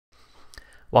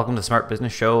Welcome to the Smart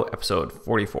Business Show, episode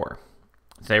 44.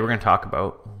 Today we're going to talk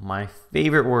about my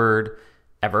favorite word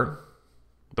ever,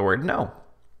 the word no.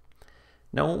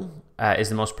 No is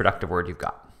the most productive word you've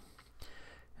got.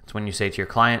 It's when you say to your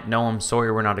client, no, I'm sorry,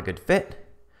 we're not a good fit.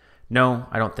 No,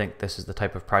 I don't think this is the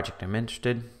type of project I'm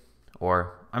interested.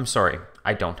 Or, I'm sorry,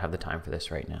 I don't have the time for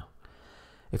this right now.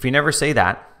 If you never say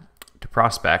that to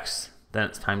prospects, then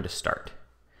it's time to start.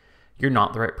 You're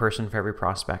not the right person for every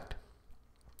prospect.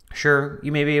 Sure,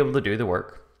 you may be able to do the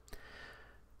work,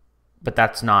 but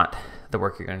that's not the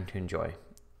work you're going to enjoy.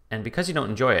 And because you don't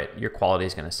enjoy it, your quality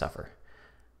is going to suffer.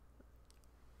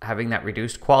 Having that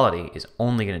reduced quality is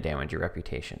only going to damage your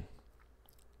reputation.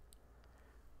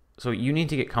 So you need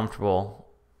to get comfortable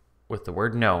with the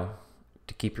word no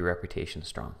to keep your reputation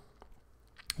strong.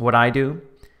 What I do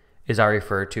is I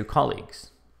refer to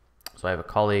colleagues. So I have a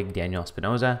colleague, Daniel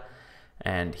Espinoza,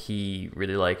 and he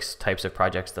really likes types of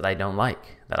projects that I don't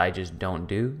like, that I just don't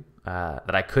do,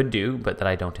 that I could do, but that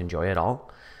I don't enjoy at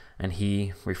all. And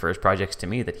he refers projects to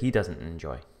me that he doesn't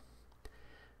enjoy.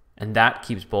 And that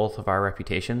keeps both of our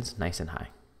reputations nice and high.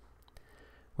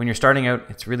 When you're starting out,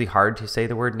 it's really hard to say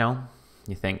the word no.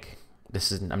 You think,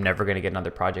 I'm never going to get another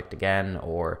project again,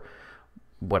 or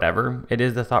whatever it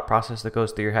is, the thought process that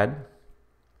goes through your head.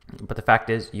 But the fact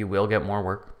is, you will get more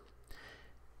work.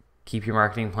 Keep your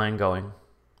marketing plan going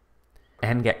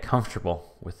and get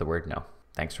comfortable with the word no.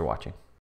 Thanks for watching.